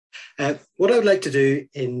What I would like to do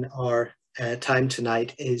in our time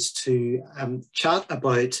tonight is to chat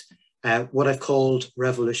about what I've called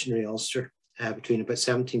Revolutionary Ulster between about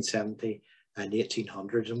 1770 and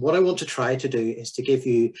 1800. And what I want to try to do is to give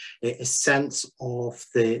you a sense of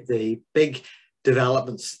the big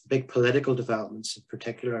developments, big political developments in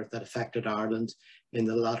particular that affected Ireland in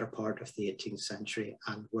the latter part of the 18th century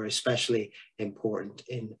and were especially important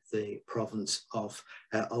in the province of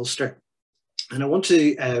Ulster. And I want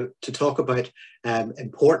to talk about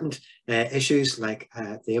important issues like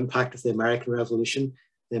the impact of the American Revolution,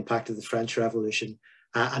 the impact of the French Revolution,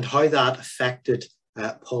 and how that affected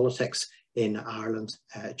politics in Ireland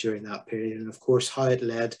during that period. And of course, how it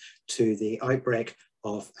led to the outbreak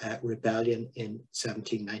of rebellion in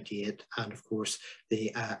 1798, and of course,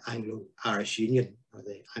 the Anglo-Irish Union, or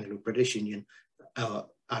the Anglo-British Union,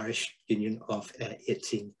 Irish Union of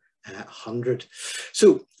 1800.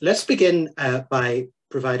 So let's begin by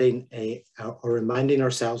providing or reminding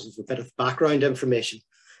ourselves of a bit of background information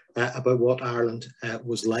about what Ireland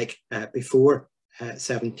was like before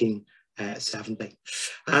 1770.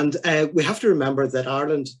 And we have to remember that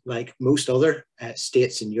Ireland, like most other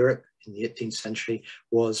states in Europe in the 18th century,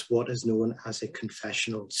 was what is known as a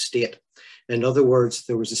confessional state. In other words,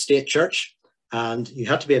 there was a state church, and you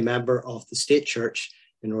had to be a member of the state church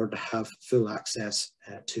in order to have full access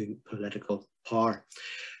to political power.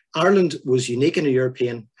 Ireland was unique in a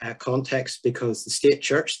European context because the State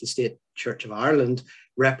Church of Ireland,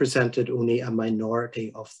 represented only a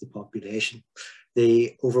minority of the population.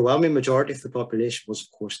 The overwhelming majority of the population was,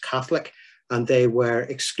 of course, Catholic, and they were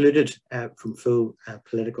excluded from full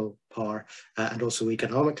political power and also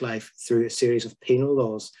economic life through a series of penal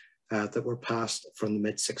laws that were passed from the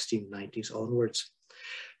mid-1690s onwards.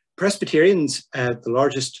 Presbyterians, the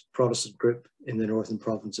largest Protestant group in the northern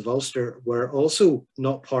province of Ulster, were also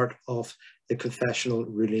not part of the confessional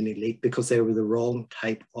ruling elite because they were the wrong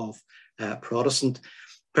type of Protestant.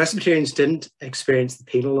 Presbyterians didn't experience the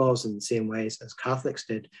penal laws in the same ways as Catholics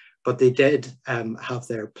did, but they did have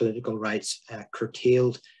their political rights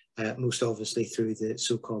curtailed, most obviously through the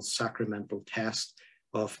so-called sacramental test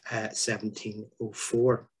of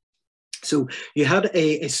 1704. So you had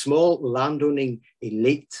a small landowning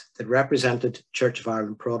elite that represented Church of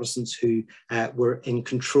Ireland Protestants who were in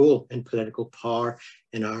control in political power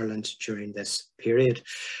in Ireland during this period.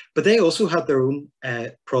 But they also had their own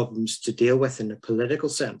problems to deal with in a political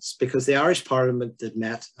sense, because the Irish Parliament that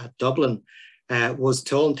met at Dublin was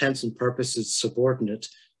to all intents and purposes subordinate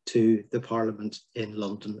to the Parliament in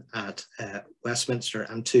London at Westminster,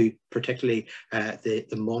 and to particularly the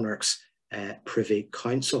monarch's Privy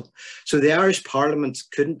Council. So the Irish Parliament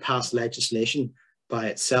couldn't pass legislation by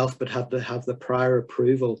itself, but had to have the prior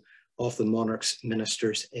approval of the monarch's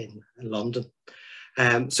ministers in London.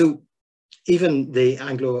 So even the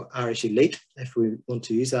Anglo-Irish elite, if we want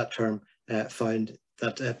to use that term, found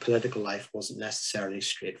that political life wasn't necessarily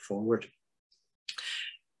straightforward.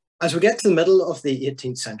 As we get to the middle of the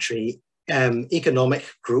 18th century, economic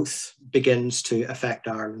growth begins to affect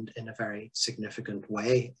Ireland in a very significant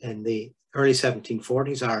way. In the early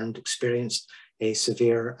 1740s, Ireland experienced a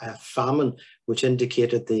severe famine, which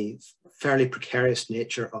indicated the fairly precarious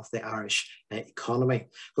nature of the Irish economy.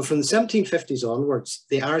 But from the 1750s onwards,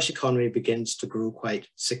 the Irish economy begins to grow quite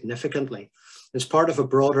significantly. As part of a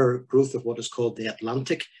broader growth of what is called the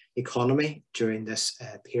Atlantic economy during this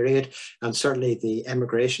period, and certainly the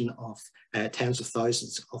emigration of tens of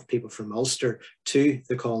thousands of people from Ulster to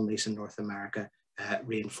the colonies in North America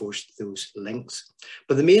reinforced those links.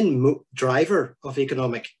 But the main driver of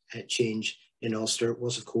economic change in Ulster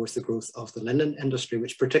was, of course, the growth of the linen industry,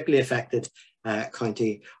 which particularly affected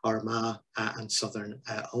County Armagh and southern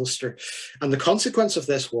Ulster. And the consequence of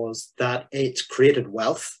this was that it created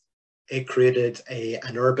wealth. It created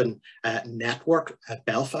an urban network.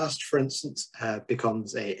 Belfast, for instance,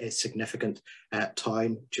 becomes a significant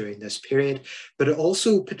town during this period, but it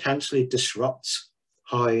also potentially disrupts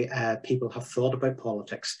how people have thought about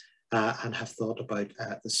politics and have thought about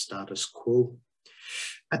the status quo.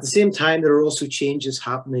 At the same time, there are also changes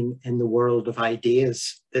happening in the world of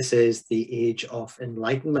ideas. This is the age of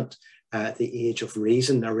enlightenment, the age of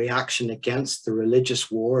reason, a reaction against the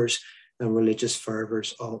religious wars and religious fervour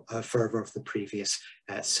of the previous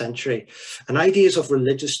century. And ideas of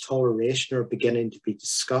religious toleration are beginning to be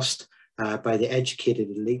discussed by the educated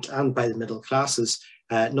elite and by the middle classes,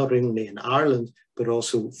 not only in Ireland, but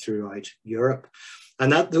also throughout Europe.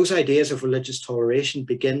 And those ideas of religious toleration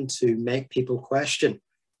begin to make people question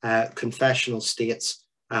confessional states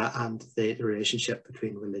and the relationship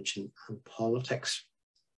between religion and politics.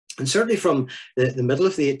 And certainly from the middle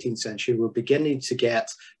of the 18th century, we're beginning to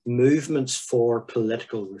get movements for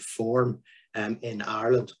political reform in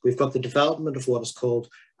Ireland. We've got the development of what is called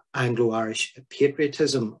Anglo-Irish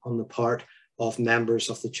patriotism on the part of members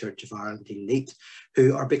of the Church of Ireland elite,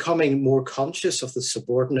 who are becoming more conscious of the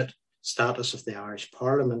subordinate status of the Irish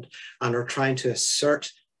Parliament and are trying to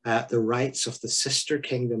assert the rights of the sister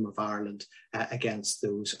kingdom of Ireland against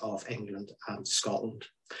those of England and Scotland.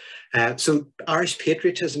 So Irish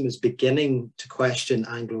patriotism is beginning to question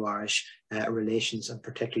Anglo-Irish relations, and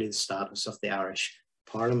particularly the status of the Irish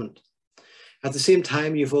Parliament. At the same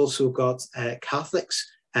time, you've also got Catholics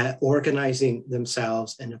organising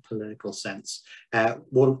themselves in a political sense.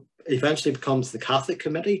 What eventually becomes the Catholic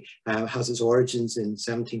Committee has its origins in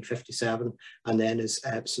 1757 and then is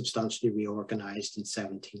substantially reorganised in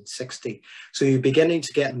 1760. So you're beginning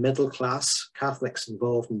to get middle-class Catholics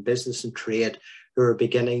involved in business and trade who are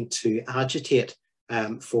beginning to agitate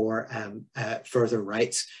for further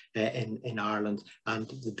rights in Ireland, and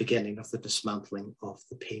the beginning of the dismantling of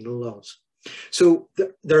the penal laws. So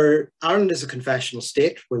Ireland is a confessional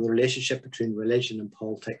state where the relationship between religion and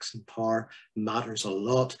politics and power matters a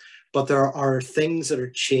lot, but there are things that are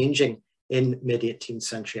changing in mid-18th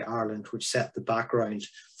century Ireland which set the background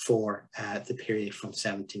for the period from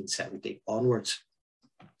 1770 onwards.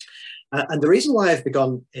 And the reason why I've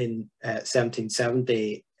begun in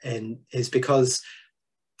 1770 is because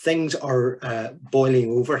things are boiling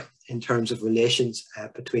over in terms of relations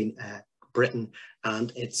between Britain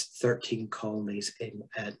and its 13 colonies in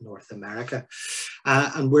North America.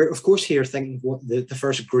 And we're, of course, here thinking of what the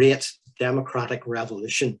first great democratic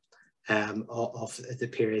revolution of the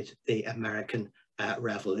period, the American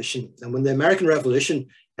Revolution. And when the American Revolution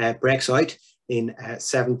breaks out in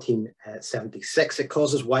 1776, it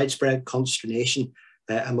causes widespread consternation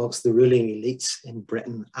amongst the ruling elites in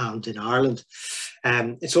Britain and in Ireland.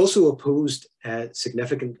 It's also opposed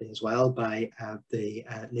significantly as well by the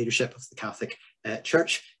leadership of the Catholic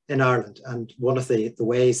Church in Ireland. And one of the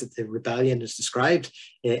ways that the rebellion is described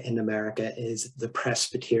in America is the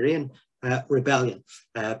Presbyterian rebellion,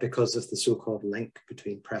 because of the so-called link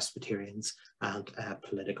between Presbyterians and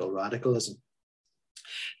political radicalism.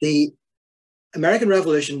 The American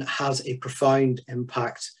Revolution has a profound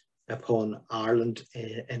impact upon Ireland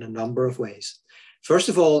in a number of ways. First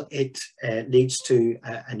of all, it leads to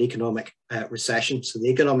an economic recession. So the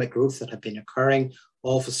economic growth that had been occurring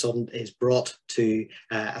all of a sudden is brought to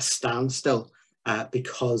a standstill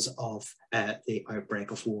because of the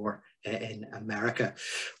outbreak of war in America.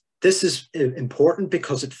 This is important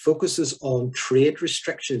because it focuses on trade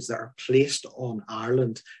restrictions that are placed on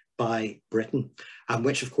Ireland by Britain, and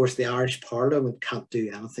which, of course, the Irish Parliament can't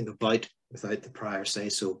do anything about without the prior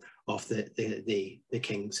say-so of the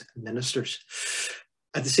King's ministers.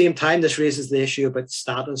 At the same time, this raises the issue about the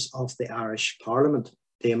status of the Irish Parliament.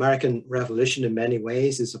 The American Revolution, in many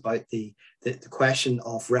ways, is about the question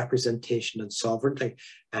of representation and sovereignty.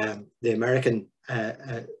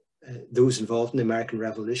 Those involved in the American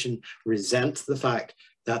Revolution resent the fact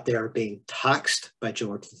that they are being taxed by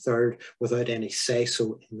George III without any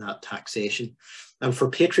say-so in that taxation. And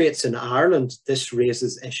for patriots in Ireland, this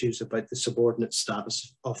raises issues about the subordinate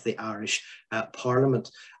status of the Irish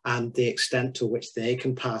Parliament and the extent to which they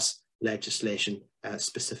can pass legislation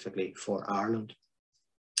specifically for Ireland.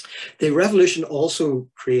 The revolution also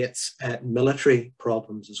creates military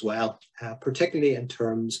problems as well, particularly in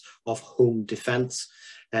terms of home defence.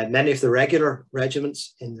 Many of the regular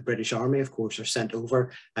regiments in the British Army, of course, are sent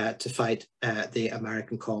over to fight the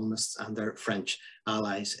American colonists and their French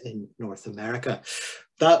allies in North America.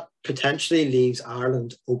 That potentially leaves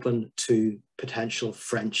Ireland open to potential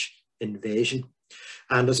French invasion.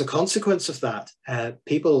 And as a consequence of that,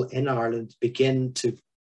 people in Ireland begin to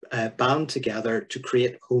band together to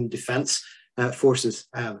create home defence forces,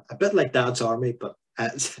 a bit like Dad's army, but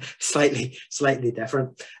slightly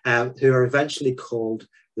different, who are eventually called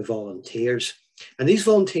the Volunteers. And these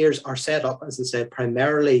volunteers are set up, as I said,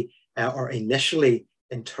 primarily or initially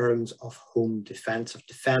in terms of home defence, of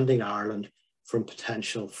defending Ireland from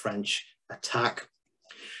potential French attack.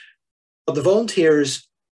 But the Volunteers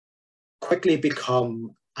quickly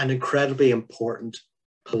become an incredibly important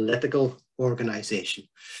political organisation,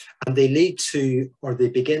 and they lead to, or they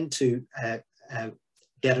begin to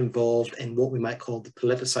get involved in what we might call the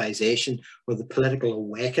politicisation or the political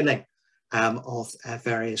awakening of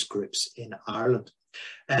various groups in Ireland.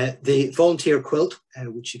 The volunteer quilt,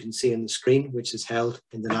 which you can see on the screen, which is held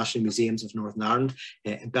in the National Museums of Northern Ireland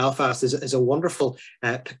in Belfast, is a wonderful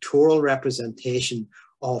pictorial representation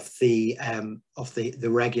of the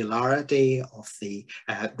regularity, of the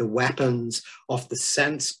weapons, of the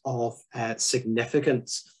sense of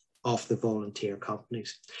significance of the volunteer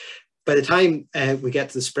companies. By the time we get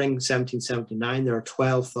to the spring 1779, there are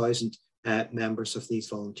 12,000 members of these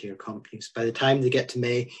volunteer companies. By the time they get to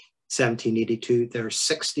May 1782, there are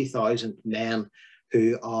 60,000 men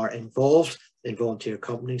who are involved in volunteer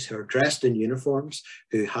companies, who are dressed in uniforms,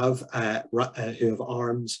 who have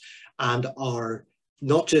arms, and are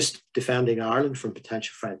not just defending Ireland from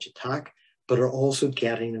potential French attack, but are also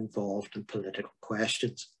getting involved in political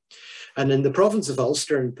questions. And in the province of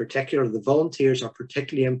Ulster in particular, the volunteers are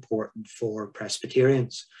particularly important for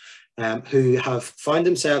Presbyterians who have found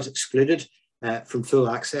themselves excluded from full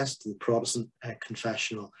access to the Protestant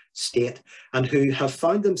confessional state, and who have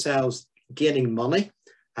found themselves gaining money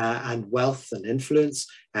and wealth and influence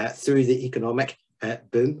through the economic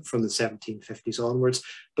boom from the 1750s onwards,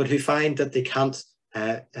 but who find that they can't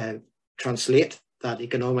translate that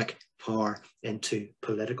economic power into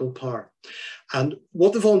political power. And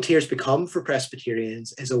what the volunteers become for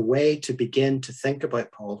Presbyterians is a way to begin to think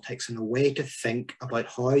about politics and a way to think about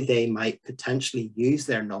how they might potentially use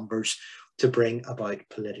their numbers to bring about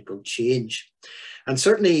political change. And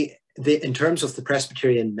certainly in terms of the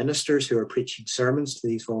Presbyterian ministers who are preaching sermons to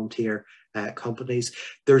these volunteer companies,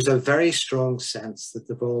 there's a very strong sense that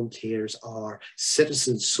the volunteers are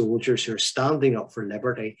citizen soldiers who are standing up for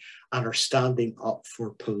liberty and are standing up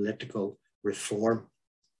for political reform.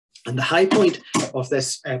 And the high point of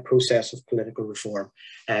this process of political reform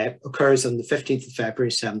occurs on the 15th of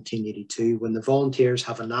February 1782, when the volunteers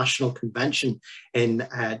have a national convention in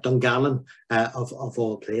Dungannon, of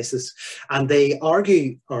all places. And they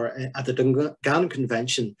argue, or at the Dungannon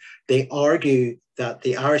Convention, they argue that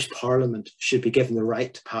the Irish Parliament should be given the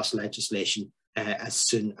right to pass legislation as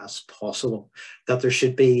soon as possible, that there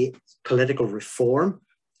should be political reform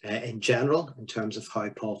in general, in terms of how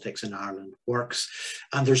politics in Ireland works.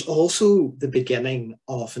 And there's also the beginning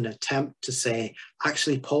of an attempt to say,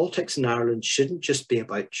 actually, politics in Ireland shouldn't just be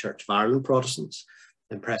about Church of Ireland Protestants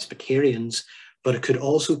and Presbyterians, but it could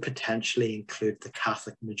also potentially include the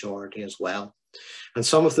Catholic majority as well. And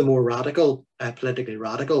some of the more radical, politically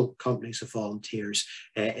radical companies of volunteers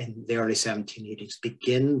in the early 1780s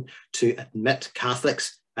begin to admit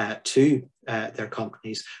Catholics to their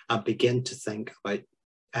companies and begin to think about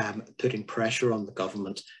putting pressure on the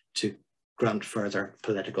government to grant further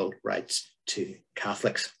political rights to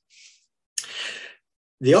Catholics.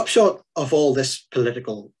 The upshot of all this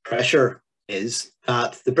political pressure is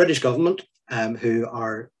that the British government, who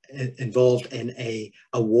are involved in a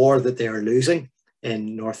war that they are losing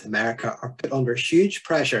in North America, are put under huge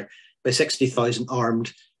pressure by 60,000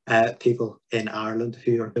 armed people in Ireland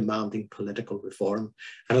who are demanding political reform.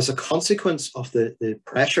 And as a consequence of the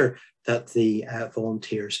pressure that the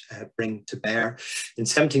volunteers bring to bear, in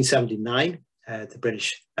 1779, the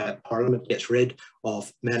British Parliament gets rid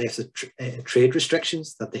of many of the trade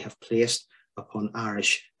restrictions that they have placed upon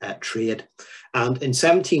Irish trade. And in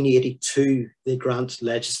 1782, they grant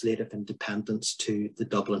legislative independence to the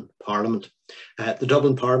Dublin Parliament. The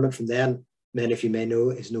Dublin Parliament from then, many of you may know,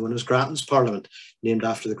 is known as Grattan's Parliament, named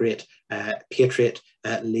after the great patriot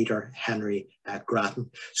leader Henry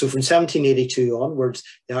Grattan. So from 1782 onwards,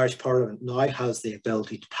 the Irish Parliament now has the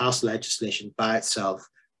ability to pass legislation by itself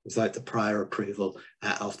without the prior approval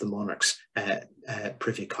of the monarch's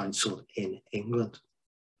Privy Council in England.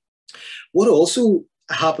 What also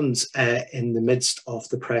happens in the midst of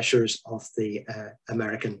the pressures of the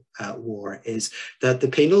American War is that the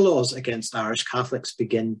penal laws against Irish Catholics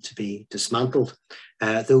begin to be dismantled.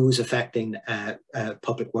 Those affecting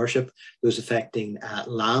public worship, those affecting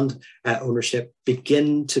land ownership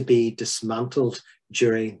begin to be dismantled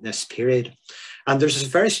during this period. And there's a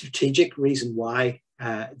very strategic reason why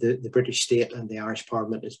the British state and the Irish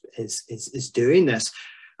Parliament is doing this.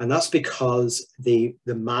 And that's because the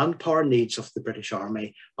manpower needs of the British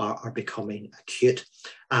Army are becoming acute.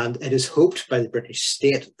 And it is hoped by the British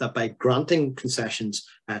state that by granting concessions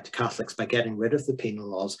to Catholics, by getting rid of the penal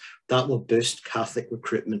laws, that will boost Catholic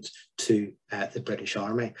recruitment to the British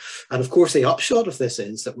Army. And of course, the upshot of this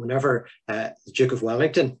is that whenever the Duke of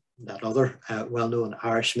Wellington, that other well-known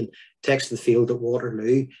Irishman, takes the field at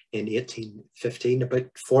Waterloo in 1815, about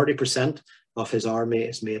 40% of his army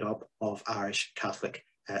is made up of Irish Catholic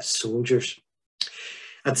soldiers.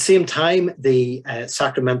 At the same time, the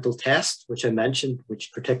sacramental test, which I mentioned,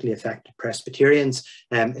 which particularly affected Presbyterians,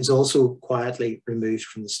 is also quietly removed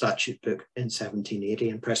from the statute book in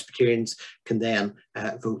 1780, and Presbyterians can then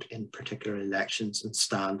vote in particular elections and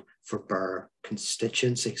stand for borough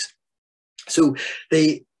constituencies. So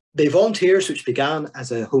the volunteers, which began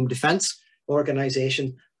as a home defence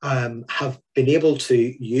organisation, have been able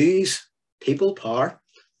to use people power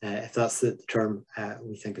if that's the term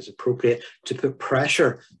we think is appropriate, to put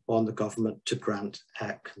pressure on the government to grant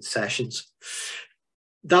concessions.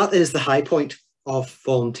 That is the high point of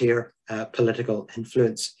volunteer political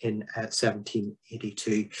influence in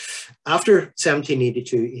 1782. After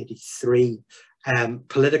 1782-83,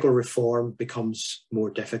 political reform becomes more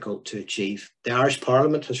difficult to achieve. The Irish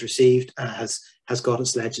Parliament has received, has got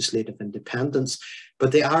its legislative independence,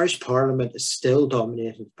 but the Irish Parliament is still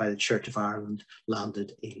dominated by the Church of Ireland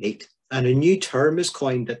landed elite. And a new term is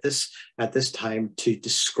coined at this time to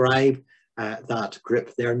describe that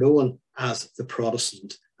group. They are known as the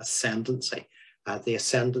Protestant ascendancy. The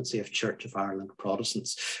ascendancy of Church of Ireland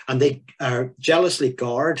Protestants, and they jealously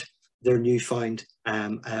guard their newfound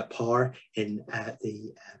power in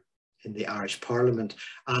the Irish Parliament,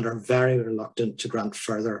 and are very reluctant to grant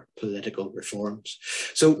further political reforms.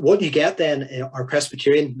 So what you get then are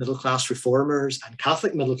Presbyterian middle-class reformers and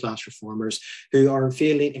Catholic middle-class reformers who are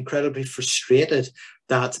feeling incredibly frustrated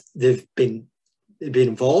that they've been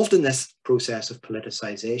involved in this process of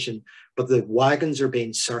politicization, but the wagons are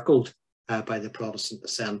being circled by the Protestant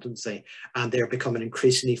ascendancy, and they're becoming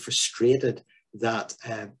increasingly frustrated that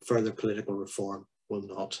further political reform will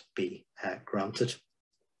not be granted.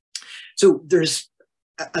 So there's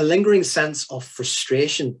a lingering sense of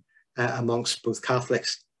frustration amongst both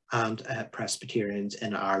Catholics and Presbyterians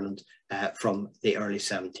in Ireland from the early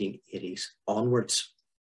 1780s onwards.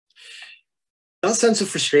 That sense of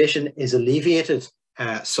frustration is alleviated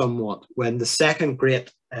somewhat when the second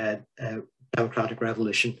great democratic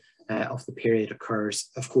revolution of the period occurs.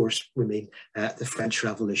 Of course, we mean the French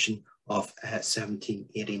Revolution of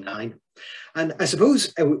 1789. And I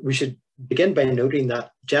suppose we should begin by noting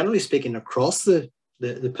that, generally speaking, across the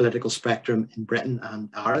political spectrum in Britain and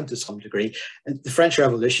Ireland to some degree, the French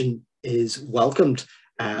Revolution is welcomed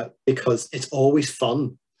because it's always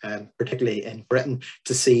fun, particularly in Britain,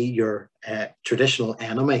 to see your traditional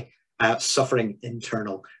enemy suffering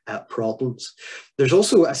internal problems. There's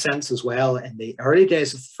also a sense as well in the early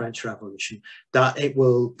days of the French Revolution that it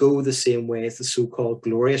will go the same way as the so-called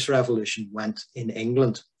Glorious Revolution went in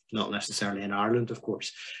England, not necessarily in Ireland, of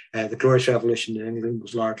course. The Glorious Revolution in England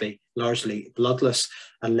was largely bloodless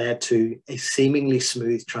and led to a seemingly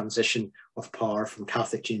smooth transition of power from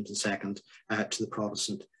Catholic James II to the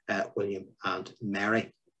Protestant William and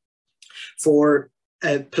Mary. For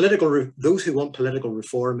those who want political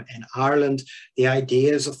reform in Ireland, the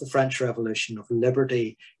ideas of the French Revolution of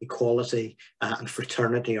liberty, equality, and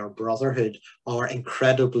fraternity or brotherhood are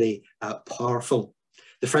incredibly powerful.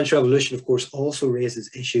 The French Revolution, of course, also raises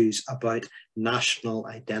issues about national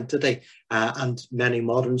identity, and many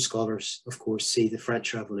modern scholars, of course, see the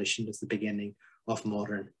French Revolution as the beginning of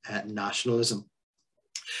modern nationalism.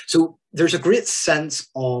 So there's a great sense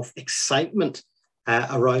of excitement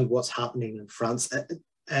around what's happening in France,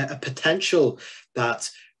 a potential that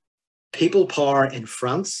people power in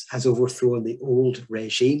France has overthrown the old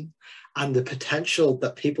regime, and the potential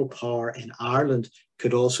that people power in Ireland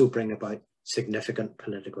could also bring about significant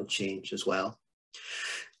political change as well.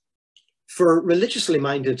 For religiously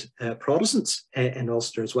minded Protestants in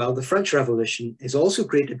Ulster as well, the French Revolution is also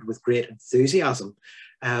greeted with great enthusiasm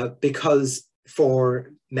because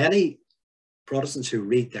for many Protestants who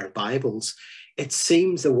read their Bibles, it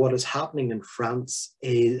seems that what is happening in France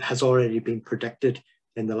has already been predicted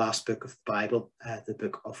in the last book of the Bible, the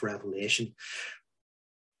book of Revelation.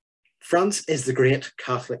 France is the great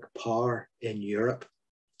Catholic power in Europe.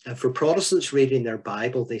 And for Protestants reading their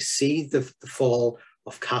Bible, they see the fall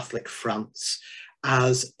of Catholic France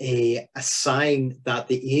as a sign that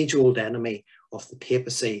the age-old enemy of the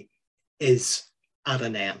papacy is at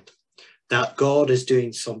an end, that God is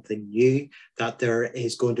doing something new, that there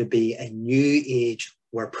is going to be a new age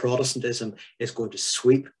where Protestantism is going to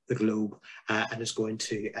sweep the globe and is going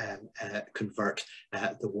to convert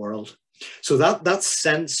the world. So that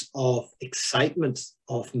sense of excitement,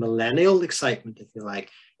 of millennial excitement, if you like,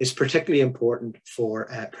 is particularly important for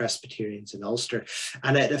Presbyterians in Ulster.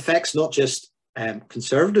 And it affects not just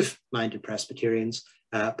conservative-minded Presbyterians,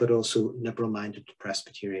 but also liberal-minded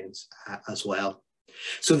Presbyterians as well.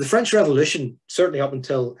 So the French Revolution, certainly up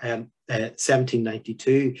until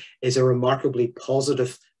 1792, is a remarkably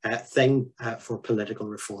positive thing for political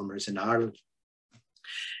reformers in Ireland.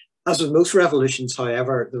 As with most revolutions,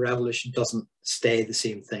 however, the revolution doesn't stay the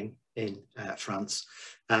same thing in France.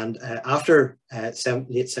 And after late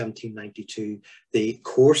 1792, the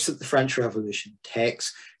course that the French Revolution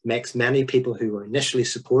takes makes many people who were initially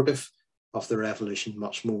supportive of the revolution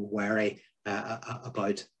much more wary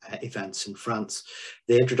about events in France.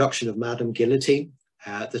 The introduction of Madame Guillotine,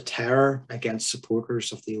 the terror against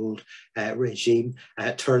supporters of the old regime,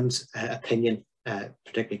 turns opinion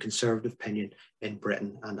particularly conservative opinion in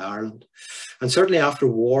Britain and Ireland. And certainly after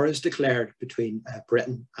war is declared between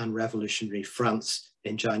Britain and revolutionary France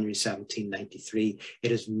in January 1793,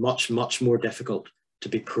 it is much, much more difficult to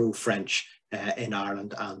be pro-French in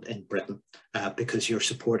Ireland and in Britain because you're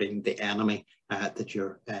supporting the enemy that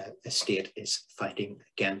your state is fighting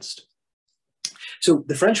against. So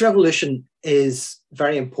the French Revolution is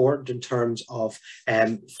very important in terms of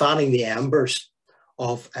fanning the embers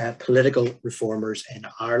of political reformers in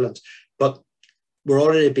Ireland. But we're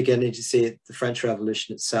already beginning to see the French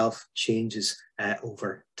Revolution itself changes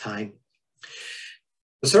over time.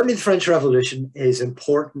 But certainly the French Revolution is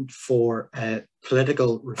important for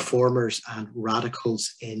political reformers and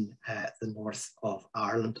radicals in the north of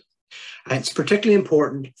Ireland. And it's particularly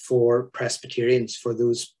important for Presbyterians for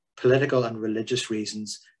those political and religious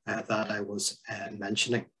reasons that I was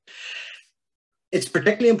mentioning. It's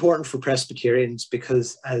particularly important for Presbyterians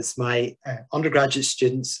because, as my undergraduate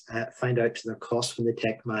students find out to their cost when they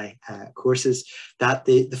take my courses, that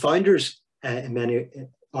the founders, many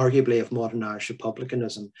arguably of modern Irish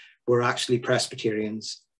republicanism, were actually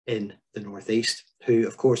Presbyterians in the Northeast, who,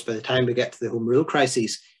 of course, by the time we get to the Home Rule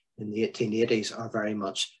crises in the 1880s, are very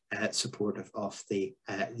much supportive of the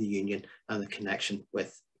Union and the connection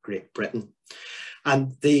with Great Britain.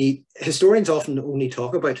 And the historians often only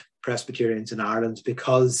talk about Presbyterians in Ireland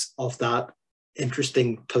because of that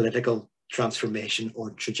interesting political transformation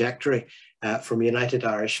or trajectory from United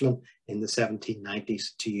Irishmen in the 1790s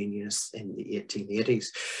to Unionists in the 1880s.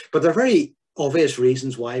 But there are very obvious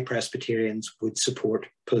reasons why Presbyterians would support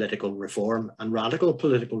political reform and radical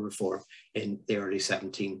political reform in the early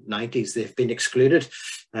 1790s. They've been excluded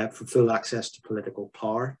from full access to political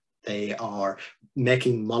power. They are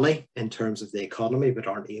making money in terms of the economy, but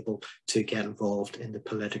aren't able to get involved in the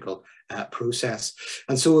political process.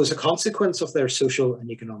 And so as a consequence of their social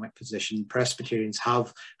and economic position, Presbyterians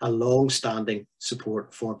have a long-standing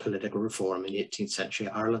support for political reform in 18th century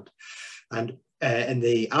Ireland. And in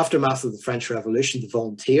the aftermath of the French Revolution, the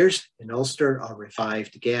volunteers in Ulster are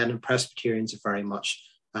revived again, and Presbyterians are very much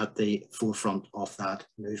at the forefront of that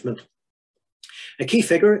movement. A key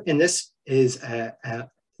figure in this is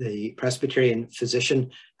the Presbyterian physician,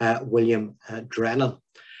 William Drennan,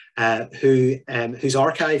 whose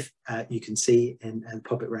archive you can see in the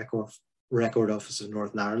Public Record Office of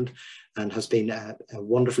Northern Ireland and has been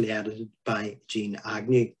wonderfully edited by Jean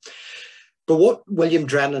Agnew. But what William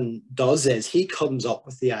Drennan does is he comes up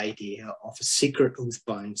with the idea of a secret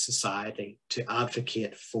oath-bound society to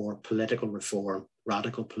advocate for political reform,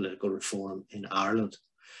 radical political reform in Ireland.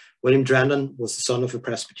 William Drennan was the son of a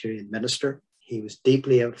Presbyterian minister. He was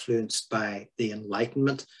deeply influenced by the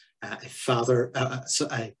Enlightenment. A friend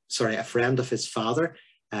of his father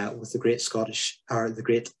was the great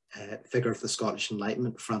figure of the Scottish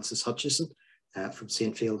Enlightenment, Francis Hutcheson, from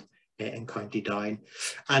Saintfield in County Down.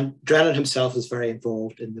 And Drennan himself was very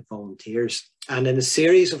involved in the volunteers. And in a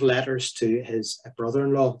series of letters to his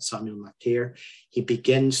brother-in-law, Samuel MacTeer, he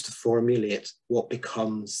begins to formulate what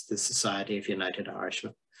becomes the Society of United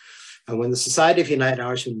Irishmen. And when the Society of United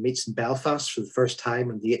Irishmen meets in Belfast for the first time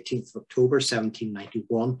on the 18th of October,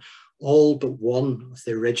 1791, all but one of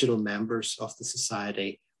the original members of the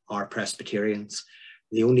Society are Presbyterians.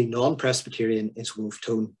 The only non-Presbyterian is Wolfe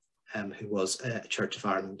Tone, who was a Church of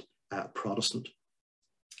Ireland Protestant.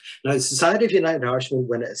 Now, the Society of United Irishmen,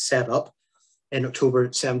 when it is set up in October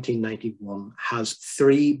 1791, has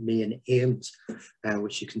three main aims,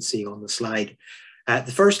 which you can see on the slide.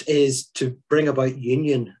 The first is to bring about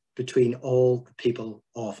union between all the people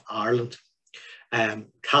of Ireland,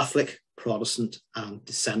 Catholic, Protestant and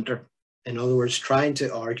dissenter. In other words, trying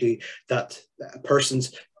to argue that a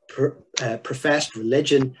person's professed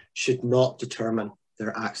religion should not determine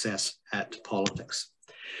their access to politics.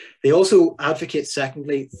 They also advocate,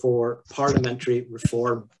 secondly, for parliamentary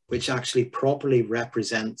reform, which actually properly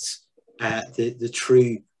represents the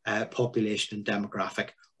true population and demographic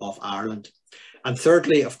of Ireland. And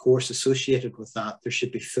thirdly, of course, associated with that, there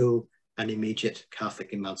should be full and immediate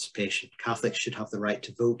Catholic emancipation. Catholics should have the right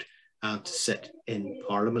to vote and to sit in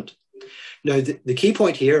Parliament. Now, the key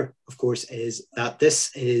point here, of course, is that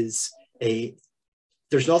there's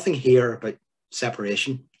nothing here about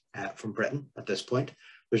separation from Britain at this point.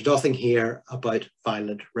 There's nothing here about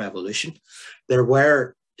violent revolution. There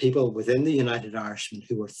were people within the United Irishmen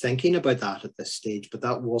who were thinking about that at this stage, but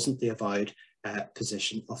that wasn't the avowed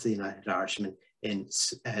position of the United Irishmen in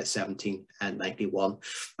 1791.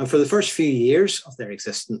 And for the first few years of their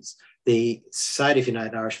existence, the Society of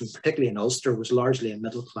United Irishmen, particularly in Ulster, was largely a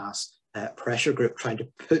middle-class pressure group trying to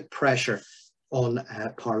put pressure on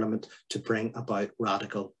Parliament to bring about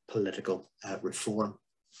radical political reform.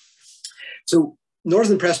 So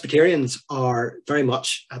Northern Presbyterians are very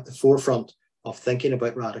much at the forefront of thinking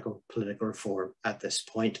about radical political reform at this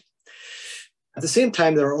point. At the same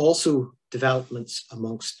time, there are also developments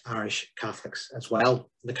amongst Irish Catholics as well.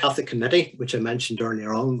 The Catholic Committee, which I mentioned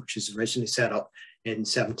earlier on, which was originally set up in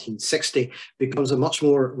 1760, becomes a much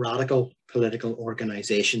more radical political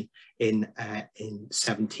organisation in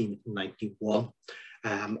 1791,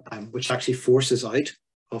 which actually forces out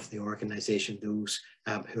of the organisation those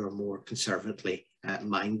who are more conservatively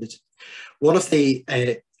minded. One of the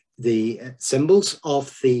symbols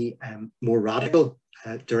of the more radical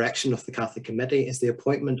direction of the Catholic Committee is the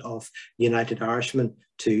appointment of United Irishmen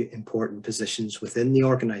to important positions within the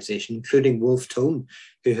organisation, including Wolfe Tone,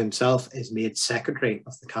 who himself is made Secretary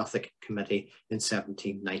of the Catholic Committee in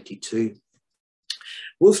 1792.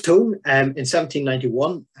 Wolfe Tone in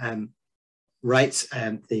 1791 writes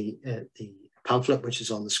the pamphlet which is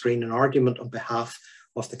on the screen, An Argument on Behalf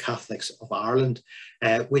of the Catholics of Ireland,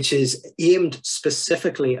 which is aimed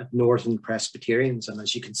specifically at Northern Presbyterians. And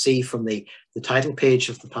as you can see from the title page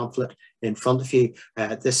of the pamphlet in front of you,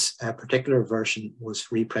 this particular version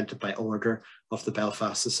was reprinted by order of the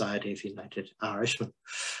Belfast Society of United Irishmen.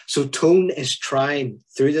 So Tone is trying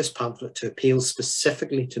through this pamphlet to appeal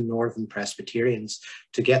specifically to Northern Presbyterians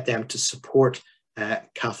to get them to support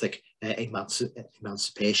Catholic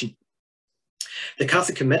emancipation. The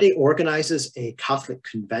Catholic Committee organises a Catholic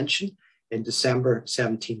convention in December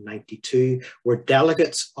 1792, where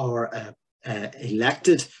delegates are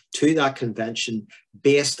elected to that convention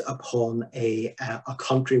based upon a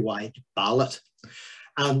countrywide ballot.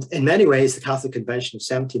 And in many ways, the Catholic Convention of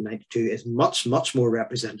 1792 is much, much more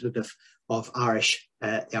representative of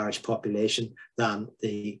the Irish population than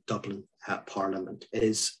the Dublin Parliament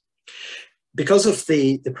is. Because of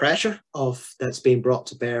the pressure that's being brought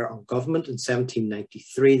to bear on government in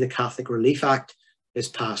 1793, the Catholic Relief Act is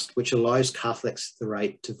passed, which allows Catholics the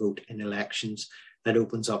right to vote in elections. That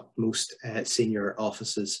opens up most senior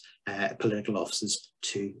offices, political offices,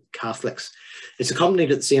 to Catholics. It's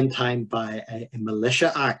accompanied at the same time by a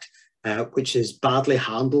Militia Act, which is badly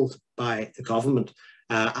handled by the government,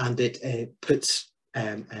 and it puts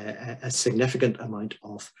a significant amount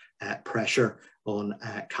of pressure on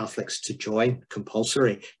Catholics to join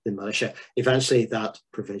compulsory the militia. Eventually that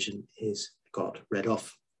provision is got rid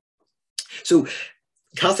of. So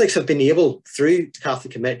Catholics have been able, through the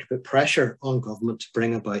Catholic Committee, to put pressure on government to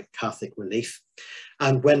bring about Catholic relief.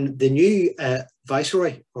 And when the new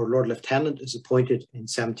Viceroy or Lord Lieutenant is appointed in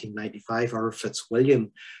 1795, Earl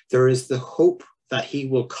Fitzwilliam, there is the hope that he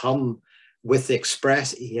will come with the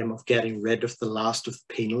express aim of getting rid of the last of the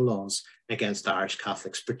penal laws against Irish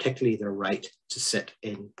Catholics, particularly their right to sit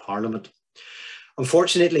in Parliament.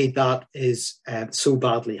 Unfortunately, that is so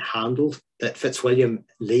badly handled that Fitzwilliam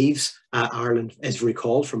leaves Ireland, is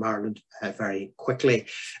recalled from Ireland very quickly.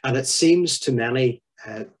 And it seems to many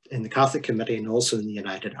in the Catholic Committee and also in the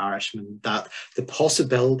United Irishmen that the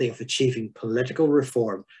possibility of achieving political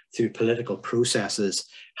reform through political processes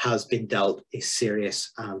has been dealt a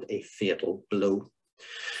serious and a fatal blow.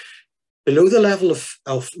 Below the level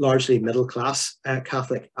of largely middle-class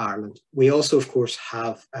Catholic Ireland, we also, of course,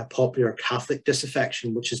 have a popular Catholic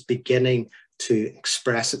disaffection, which is beginning to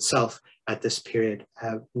express itself at this period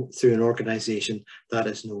through an organisation that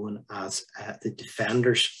is known as the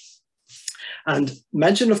Defenders. And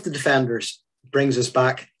mention of the Defenders brings us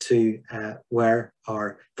back to where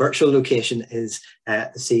our virtual location is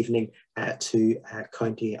this evening, to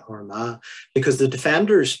County Armagh, because the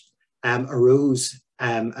Defenders arose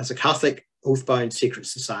as a Catholic oath-bound secret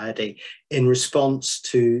society in response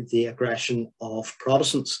to the aggression of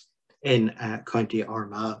Protestants in County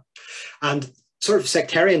Armagh. And sort of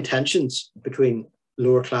sectarian tensions between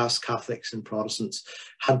lower class Catholics and Protestants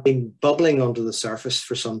had been bubbling under the surface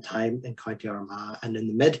for some time in County Armagh, and in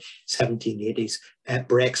the mid-1780s it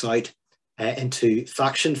breaks out into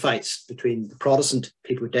faction fights between the Protestant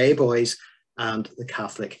People Day Boys and the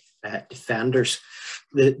Catholic Defenders.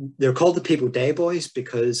 They're called the People Day Boys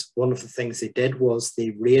because one of the things they did was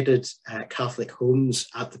they raided Catholic homes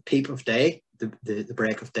at the peep of day, the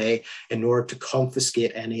break of day, in order to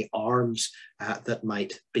confiscate any arms that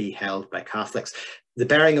might be held by Catholics. The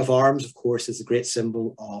bearing of arms, of course, is a great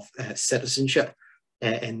symbol of citizenship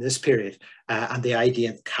in this period, and the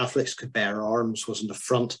idea that Catholics could bear arms was an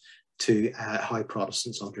affront to how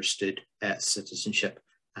Protestants understood citizenship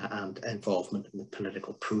and involvement in the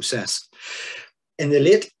political process. In the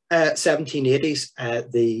late 1780s,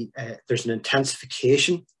 there's an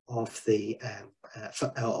intensification of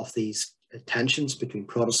these tensions between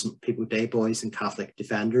Protestant People Day boys and Catholic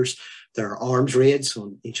defenders. There are arms raids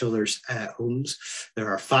on each other's homes. There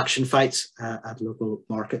are faction fights at local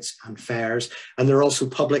markets and fairs. And there are also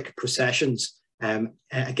public processions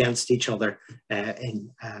against each other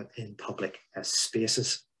in public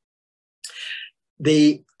spaces.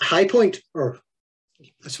 The high point, or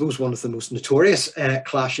I suppose one of the most notorious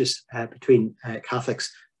clashes between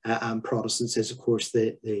Catholics and Protestants is, of course,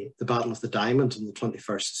 the Battle of the Diamond on the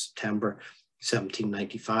 21st of September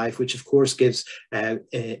 1795, which of course gives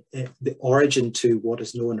the origin to what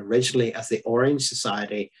is known originally as the Orange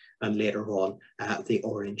Society and later on the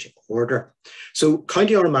Orange Order. So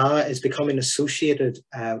County Armagh is becoming associated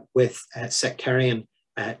with sectarian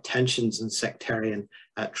tensions and sectarian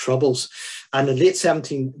troubles. And in late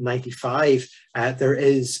 1795,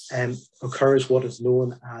 there occurs what is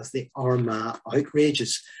known as the Armagh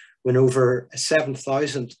outrages, when over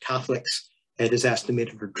 7,000 Catholics, it is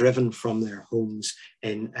estimated, were driven from their homes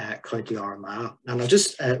in County Armagh. And I'll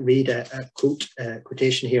just read a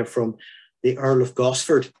quotation here from the Earl of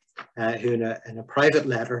Gosford, who in a private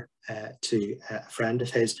letter to a friend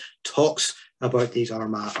of his talks about these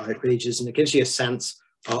Armagh outrages, and it gives you a sense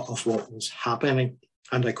of what was happening.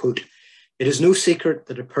 And I quote, "It is no secret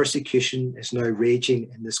that a persecution is now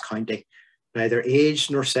raging in this county. Neither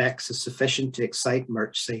age nor sex is sufficient to excite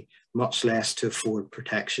mercy, much less to afford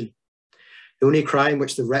protection. The only crime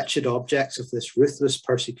which the wretched objects of this ruthless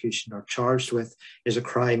persecution are charged with is a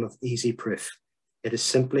crime of easy proof. It is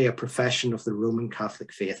simply a profession of the Roman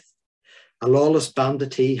Catholic faith. A lawless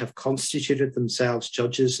banditti have constituted themselves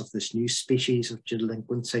judges of this new species of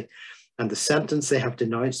delinquency, and the sentence they have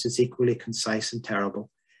denounced is equally concise and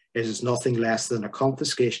terrible. It is nothing less than a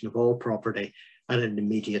confiscation of all property and an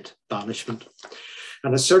immediate banishment."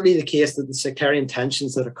 And it's certainly the case that the sectarian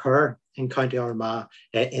tensions that occur in County Armagh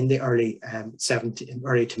in the early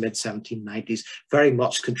to mid 1790s very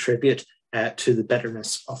much contribute to the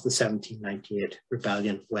bitterness of the 1798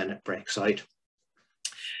 rebellion when it breaks out.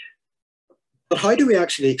 But how do we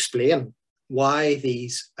actually explain why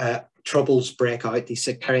these troubles break out, these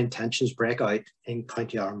sectarian tensions break out in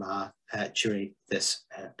County Armagh during this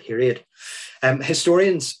period?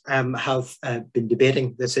 Historians have been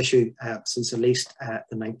debating this issue since at least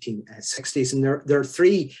the 1960s, and there are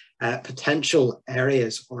three potential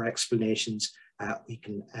areas or explanations we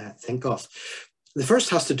can think of. The first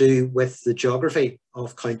has to do with the geography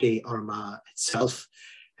of County Armagh itself.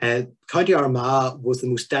 County Armagh was the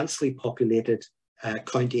most densely populated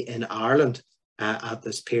county in Ireland at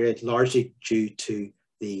this period, largely due to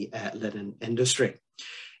the linen industry.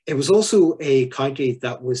 It was also a county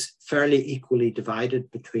that was fairly equally divided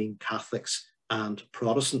between Catholics and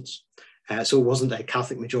Protestants. So it wasn't a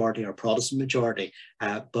Catholic majority or Protestant majority,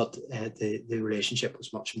 but the relationship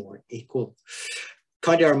was much more equal.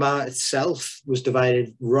 County Armagh itself was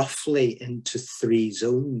divided roughly into three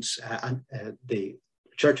zones. The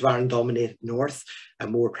Church of Ireland dominated north, a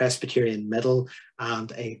more Presbyterian middle,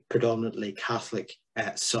 and a predominantly Catholic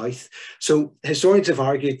south. So historians have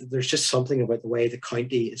argued that there's just something about the way the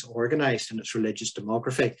county is organised and its religious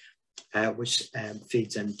demography, which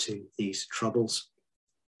feeds into these troubles.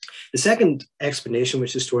 The second explanation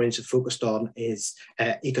which historians have focused on is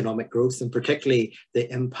economic growth, and particularly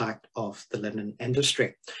the impact of the linen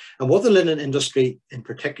industry. And what the linen industry in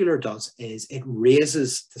particular does is it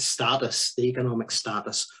raises the status, the economic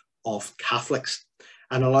status of Catholics,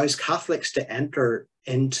 and allows Catholics to enter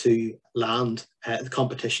into land, the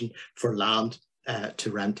competition for land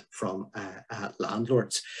to rent from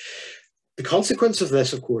landlords. The consequence of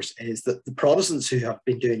this, of course, is that the Protestants who have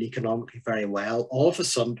been doing economically very well, all of a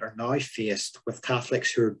sudden are now faced with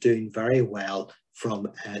Catholics who are doing very well from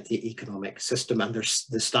the economic system, and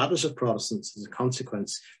the status of Protestants as a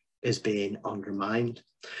consequence is being undermined.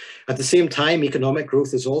 At the same time, economic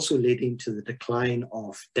growth is also leading to the decline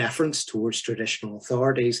of deference towards traditional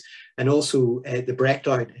authorities, and also the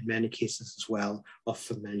breakdown in many cases as well of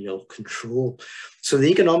familial control. So the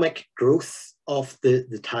economic growth of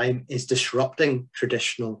the time is disrupting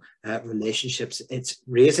traditional relationships. It's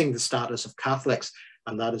raising the status of Catholics,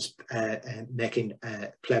 and that is making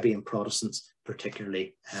plebeian Protestants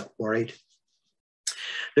particularly worried.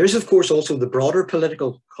 There's, of course, also the broader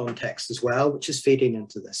political context as well, which is feeding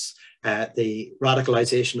into this. The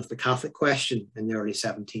radicalisation of the Catholic question in the early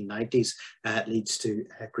 1790s leads to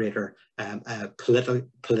greater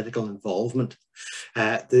political involvement.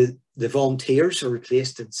 The volunteers are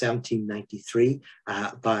replaced in 1793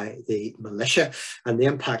 by the militia, and the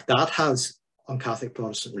impact that has on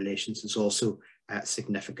Catholic-Protestant relations is also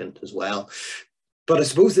significant as well. But I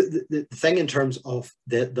suppose the thing in terms of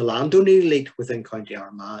the landowning elite within County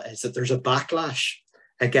Armagh is that there's a backlash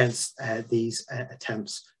against these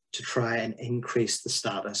attempts to try and increase the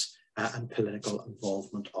status and political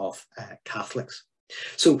involvement of Catholics.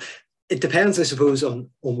 So it depends, I suppose, on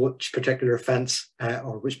which particular fence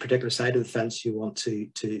or which particular side of the fence you want to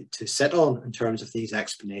sit on in terms of these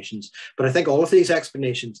explanations. But I think all of these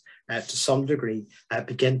explanations, to some degree,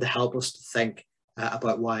 begin to help us to think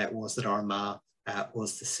about why it was that Armagh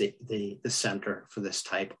was the centre for this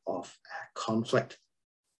type of conflict.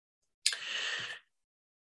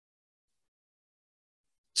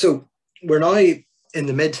 So we're now in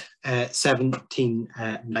the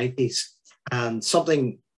mid-1790s, and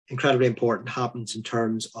something incredibly important happens in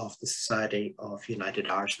terms of the Society of United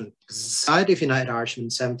Irishmen. The Society of United Irishmen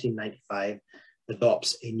in 1795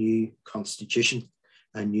 adopts a new constitution,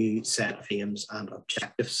 a new set of aims and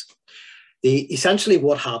objectives. Essentially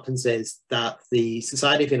what happens is that the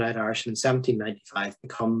Society of United Irishmen in 1795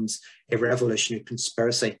 becomes a revolutionary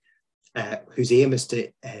conspiracy whose aim is to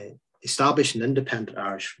establish an independent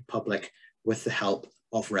Irish Republic with the help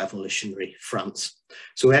of revolutionary France.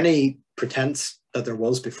 So any pretense that there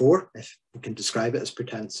was before, if we can describe it as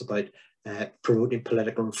pretense about promoting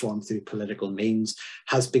political reform through political means,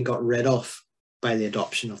 has been got rid of by the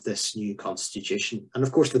adoption of this new constitution. And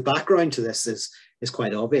of course, the background to this is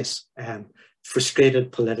quite obvious.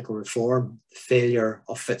 Frustrated political reform, failure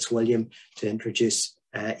of Fitzwilliam to introduce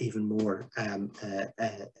even more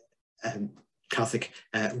Catholic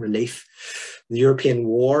relief. The European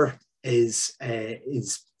war is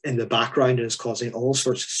in the background and is causing all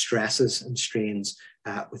sorts of stresses and strains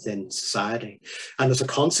within society. And as a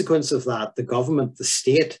consequence of that, the government, the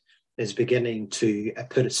state, is beginning to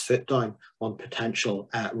put its foot down on potential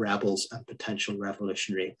rebels and potential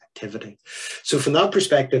revolutionary activity. So from that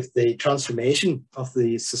perspective, the transformation of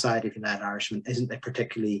the Society of United Irishmen isn't a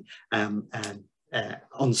particularly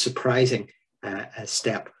unsurprising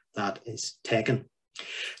step that is taken.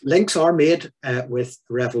 Links are made with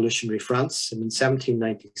revolutionary France. And in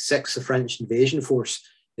 1796, a French invasion force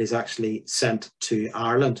is actually sent to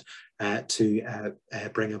Ireland to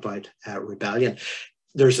bring about rebellion.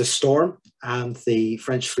 There's a storm and the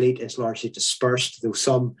French fleet is largely dispersed, though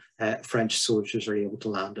some French soldiers are able to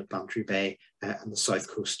land at Bantry Bay on the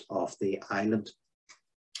south coast of the island.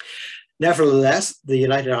 Nevertheless, the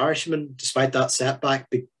United Irishmen, despite that setback,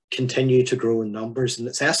 continue to grow in numbers, and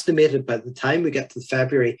it's estimated by the time we get to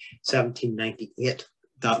February 1798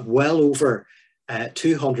 that well over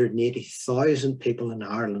 280,000 people in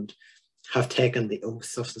Ireland have taken the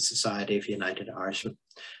oath of the Society of United Irishmen.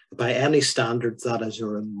 By any standards, that is a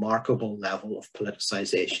remarkable level of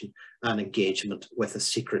politicisation and engagement with a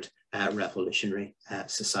secret revolutionary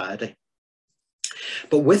society.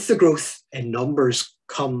 But with the growth in numbers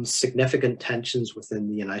comes significant tensions within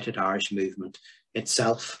the United Irish movement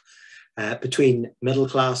itself, between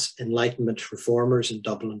middle-class Enlightenment reformers in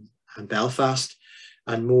Dublin and Belfast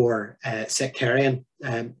and more sectarian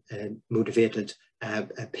motivated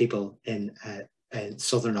people in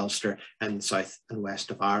southern Ulster and south and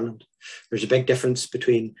west of Ireland. There's a big difference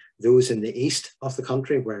between those in the east of the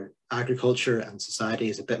country, where agriculture and society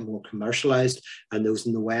is a bit more commercialised, and those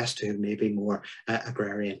in the west who have maybe more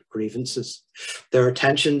agrarian grievances. There are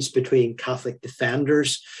tensions between Catholic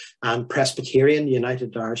defenders and Presbyterian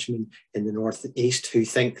United Irishmen in the north and east who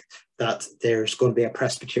think that there's going to be a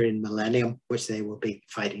Presbyterian millennium, which they will be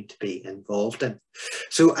fighting to be involved in.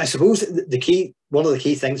 So I suppose one of the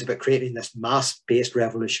key things about creating this mass-based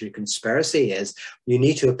revolutionary conspiracy is you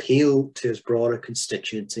need to appeal to as broad a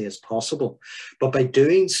constituency as possible. But by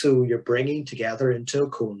doing so, you're bringing together into a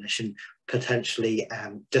coalition potentially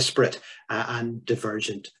disparate and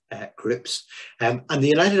divergent groups. And the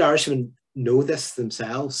United Irishmen know this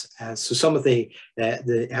themselves. So some of the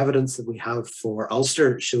evidence that we have for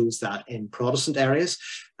Ulster shows that in Protestant areas,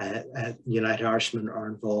 United Irishmen are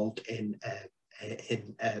involved in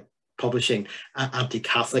publishing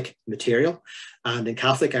anti-Catholic material, and in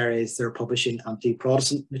Catholic areas they're publishing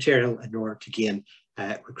anti-Protestant material in order to gain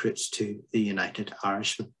recruits to the United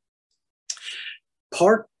Irishmen.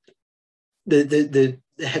 The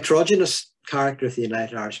heterogeneous character of the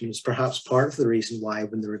United Irishmen is perhaps part of the reason why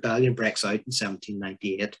when the rebellion breaks out in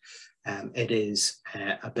 1798, it is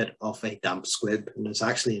a bit of a damp squib, and is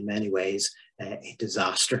actually in many ways a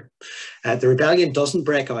disaster. The rebellion doesn't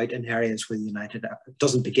break out in areas where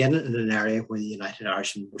doesn't begin in an area where the United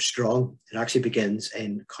Irishmen were strong. It actually begins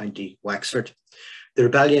in County Wexford. The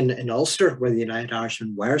rebellion in Ulster, where the United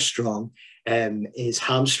Irishmen were strong, is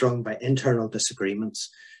hamstrung by internal disagreements.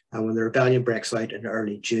 And when the rebellion breaks out in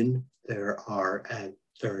early June, there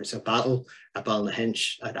is a battle at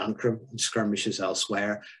Ballynahinch, at Antrim, and skirmishes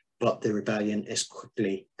elsewhere. but the rebellion is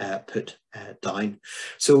quickly put down.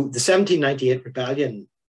 So the 1798 rebellion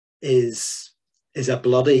is a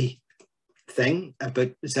bloody thing.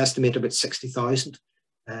 It's estimated about 60,000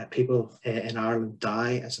 people in Ireland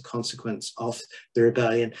die as a consequence of the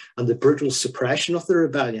rebellion, and the brutal suppression of the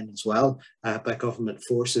rebellion as well by government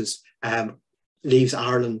forces leaves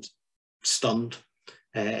Ireland stunned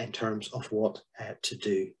in terms of what to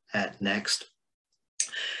do next.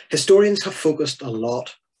 Historians have focused a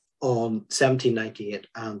lot on 1798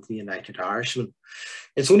 and the United Irishmen.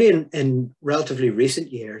 It's only in relatively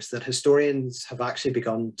recent years that historians have actually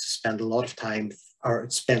begun to spend a lot of time, or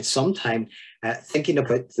spend some time, thinking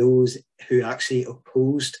about those who actually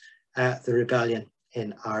opposed the rebellion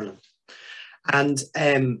in Ireland. And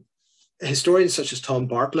historians such as Tom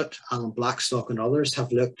Bartlett, Alan Blackstock and others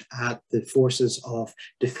have looked at the forces of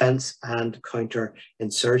defence and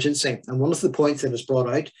counter-insurgency. And one of the points that is brought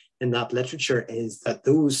out in that literature is that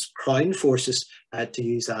those crown forces, to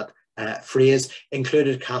use that phrase,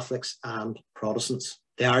 included Catholics and Protestants.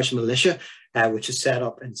 The Irish militia, which was set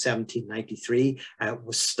up in 1793,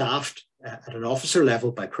 was staffed at an officer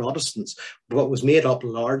level by Protestants, but was made up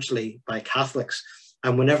largely by Catholics.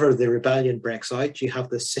 And whenever the rebellion breaks out, you have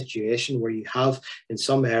this situation where you have, in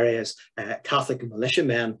some areas, Catholic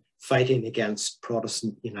militiamen fighting against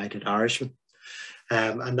Protestant United Irishmen.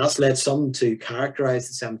 And that's led some to characterise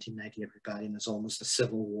the 1798 rebellion as almost a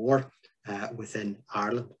civil war within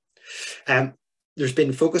Ireland. There's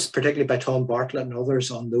been focus, particularly by Tom Bartlett and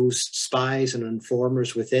others, on those spies and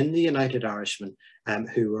informers within the United Irishmen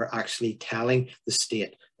who were actually telling the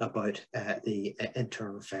state about the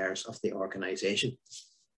internal affairs of the organisation.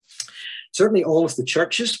 Certainly all of the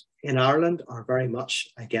churches in Ireland are very much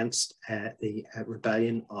against the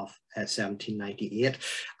rebellion of 1798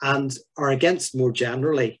 and are against, more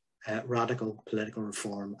generally, radical political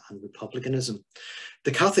reform and republicanism.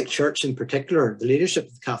 The Catholic Church in particular, the leadership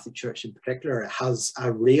of the Catholic Church in particular, has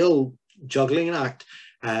a real juggling act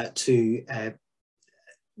to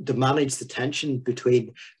manage the tension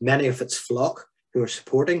between many of its flock who are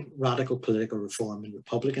supporting radical political reform and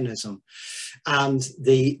republicanism, and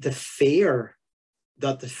the fear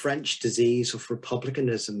that the French disease of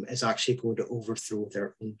republicanism is actually going to overthrow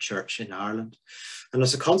their own church in Ireland. And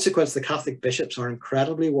as a consequence, the Catholic bishops are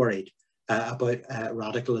incredibly worried about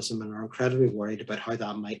radicalism and are incredibly worried about how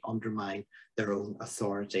that might undermine their own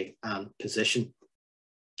authority and position.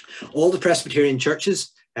 All the Presbyterian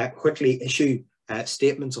churches quickly issue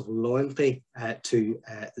statements of loyalty to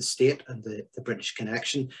the state and the British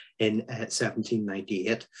connection in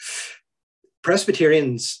 1798.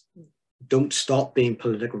 Presbyterians don't stop being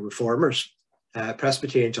political reformers.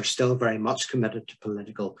 Presbyterians are still very much committed to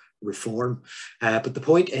political reform. But the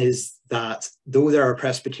point is that though there are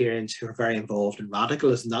Presbyterians who are very involved in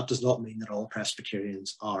radicalism, that does not mean that all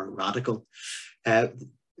Presbyterians are radical.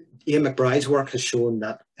 Ian McBride's work has shown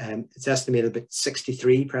that it's estimated that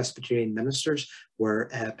 63 Presbyterian ministers were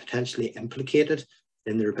potentially implicated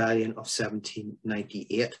in the rebellion of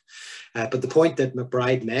 1798. But the point that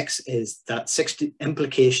McBride makes is that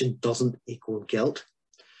implication doesn't equal guilt.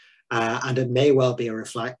 And it may well be a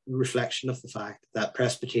reflection of the fact that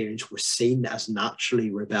Presbyterians were seen as naturally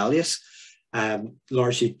rebellious,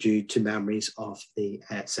 largely due to memories of the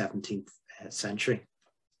 17th century.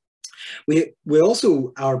 We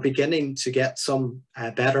also are beginning to get some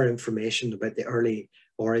better information about the early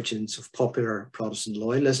origins of popular Protestant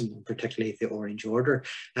loyalism, and particularly the Orange Order.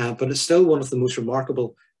 But it's still one of the most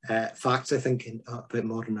remarkable facts, I think, about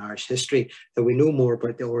modern Irish history, that we know more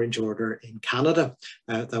about the Orange Order in Canada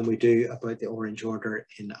than we do about the Orange Order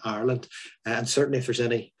in Ireland. And certainly if there's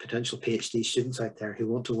any potential PhD students out there who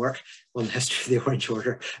want to work on the history of the Orange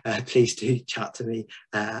Order, please do chat to me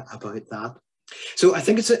about that. So I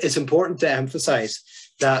think it's important to emphasise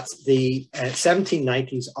that the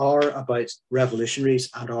 1790s are about revolutionaries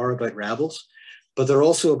and are about rebels, but they're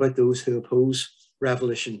also about those who oppose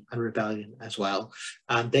revolution and rebellion as well,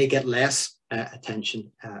 and they get less attention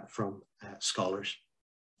from scholars.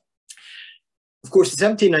 Of course, the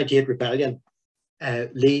 1798 rebellion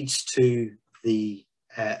leads to the,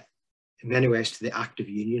 in many ways, to the Act of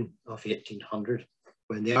Union of 1800,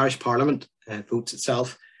 when the Irish Parliament votes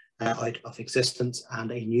itself out of existence,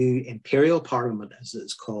 and a new imperial parliament, as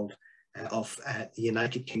it's called, of the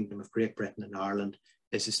United Kingdom of Great Britain and Ireland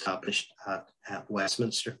is established at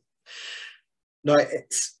Westminster. Now,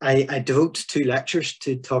 I devote 2 lectures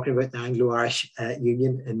to talking about the Anglo-Irish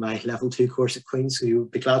Union in my level 2 course at Queen's, so you'll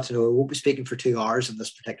be glad to know I won't be speaking for 2 hours on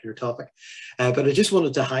this particular topic. But I just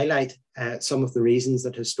wanted to highlight some of the reasons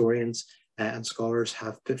that historians and scholars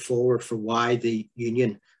have put forward for why the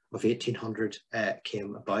Union of 1800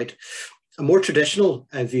 came about. A more traditional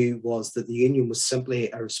view was that the Union was simply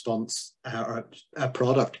a response or a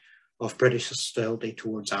product of British hostility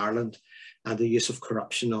towards Ireland and the use of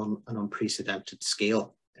corruption on an unprecedented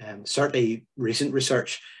scale. Certainly recent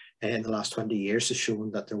research in the last 20 years has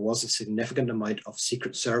shown that there was a significant amount of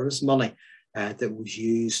Secret Service money that was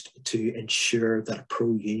used to ensure that a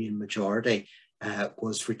pro-Union majority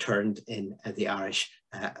was returned in the Irish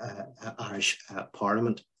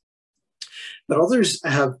Parliament. But others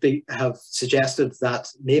have suggested that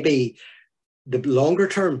maybe the longer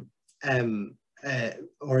term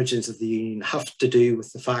origins of the Union have to do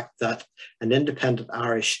with the fact that an independent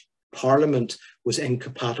Irish Parliament was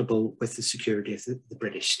incompatible with the security of the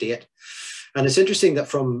British state. And it's interesting that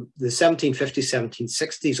from the 1750s,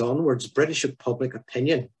 1760s onwards, British public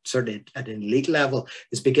opinion, certainly at an elite level,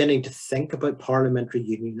 is beginning to think about parliamentary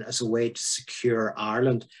union as a way to secure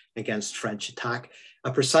Ireland against French attack,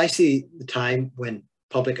 at precisely the time when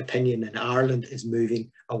public opinion in Ireland is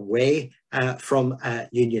moving away from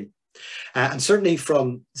union. And certainly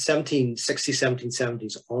from 1760s,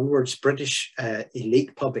 1770s onwards, British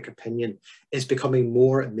elite public opinion is becoming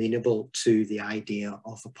more amenable to the idea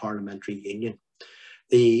of a parliamentary union.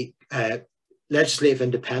 The legislative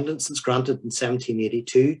independence that's granted in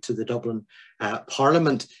 1782 to the Dublin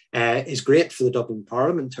Parliament is great for the Dublin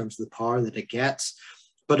Parliament in terms of the power that it gets,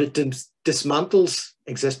 but it dismantles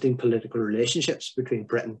existing political relationships between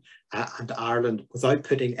Britain and Ireland without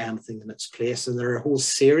putting anything in its place. And there are a whole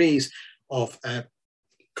series of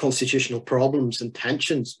constitutional problems and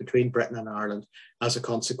tensions between Britain and Ireland as a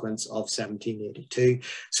consequence of 1782.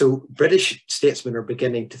 So British statesmen are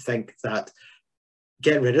beginning to think that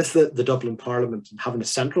getting rid of the Dublin Parliament and having a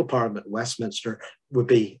central parliament in Westminster would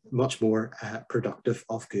be much more productive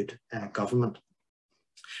of good government.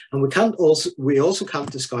 And we also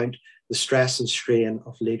can't discount the stress and strain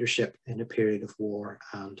of leadership in a period of war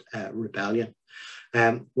and rebellion.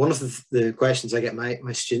 One of the questions I get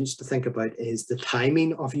my students to think about is the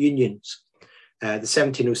timing of unions. The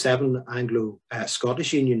 1707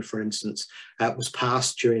 Anglo-Scottish Union, for instance, was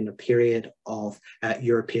passed during a period of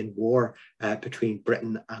European war between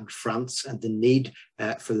Britain and France, and the need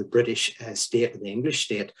for the British state, the English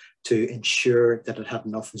state, to ensure that it had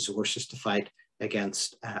enough resources to fight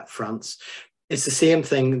against France. It's the same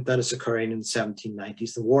thing that is occurring in the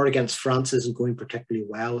 1790s. The war against France isn't going particularly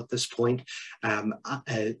well at this point.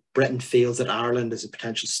 Britain feels that Ireland is a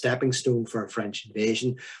potential stepping stone for a French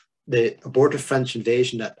invasion. The abortive French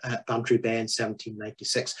invasion at Bantry Bay in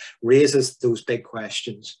 1796 raises those big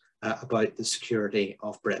questions about the security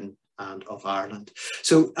of Britain and of Ireland.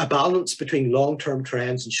 So a balance between long-term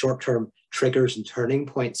trends and short-term triggers and turning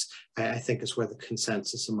points, I think, is where the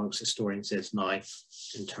consensus amongst historians is now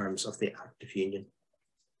in terms of the Act of Union.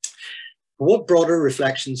 What broader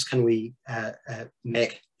reflections can we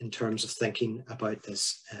make in terms of thinking about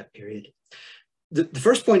this period? The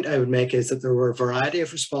first point I would make is that there were a variety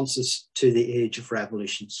of responses to the age of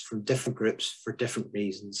revolutions from different groups for different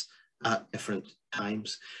reasons at different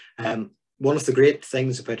times. One of the great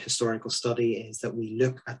things about historical study is that we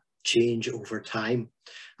look at change over time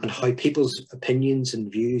and how people's opinions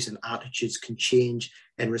and views and attitudes can change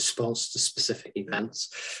in response to specific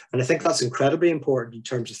events. And I think that's incredibly important in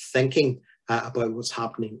terms of thinking about what's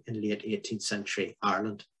happening in late 18th century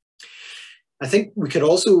Ireland. I think we could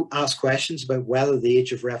also ask questions about whether the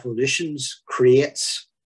age of revolutions creates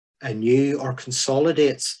a new or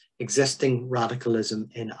consolidates existing radicalism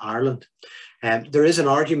in Ireland. There is an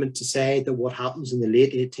argument to say that what happens in the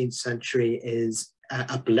late 18th century is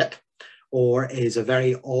a blip or is a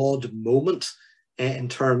very odd moment in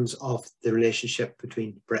terms of the relationship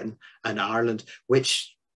between Britain and Ireland,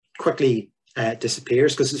 which quickly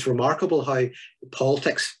disappears, because it's remarkable how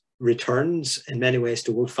politics returns in many ways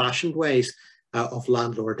to old-fashioned ways of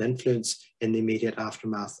landlord influence in the immediate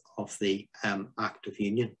aftermath of the Act of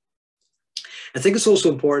Union. I think it's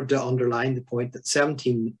also important to underline the point that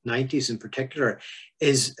 1790s in particular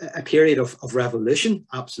is a period of revolution,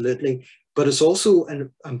 absolutely, but it's also an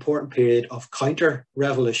important period of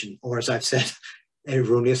counter-revolution, or as I've said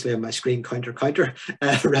erroneously on my screen, counter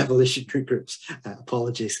revolutionary groups.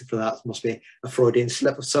 Apologies for that, it must be a Freudian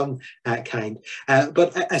slip of some kind.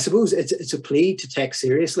 But I suppose it's a plea to take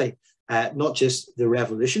seriously not just the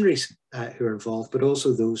revolutionaries who are involved, but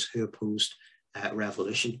also those who opposed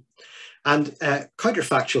revolution. And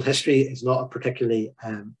counterfactual history is not a particularly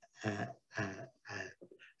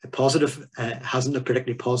positive, hasn't a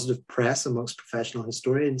particularly positive press amongst professional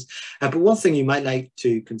historians. But one thing you might like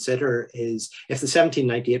to consider is if the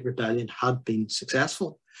 1798 rebellion had been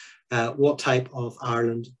successful, what type of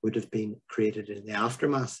Ireland would have been created in the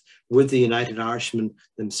aftermath? Would the United Irishmen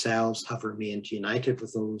themselves have remained united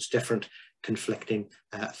with those different conflicting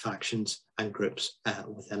factions and groups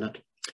within it?